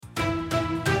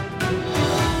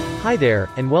Hi there,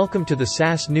 and welcome to the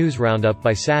SaaS News Roundup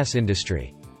by SaaS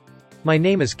Industry. My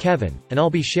name is Kevin, and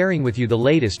I'll be sharing with you the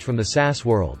latest from the SaaS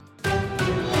world.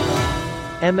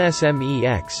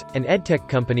 MSMEx, an edtech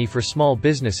company for small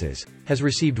businesses, has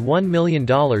received $1 million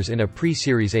in a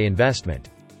pre-Series A investment.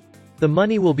 The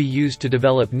money will be used to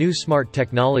develop new smart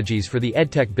technologies for the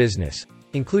edtech business,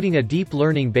 including a deep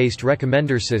learning-based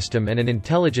recommender system and an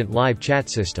intelligent live chat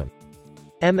system.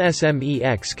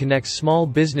 MSMEx connects small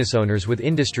business owners with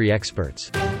industry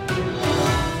experts.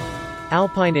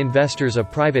 Alpine Investors, a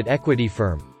private equity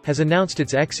firm, has announced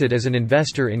its exit as an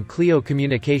investor in Cleo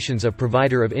Communications, a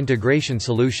provider of integration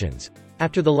solutions,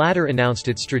 after the latter announced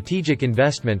its strategic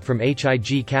investment from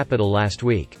H.I.G Capital last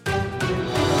week.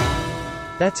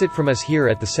 That's it from us here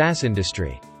at the SaaS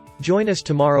Industry. Join us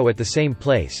tomorrow at the same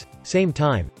place, same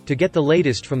time, to get the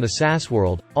latest from the SaaS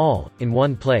world, all in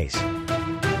one place.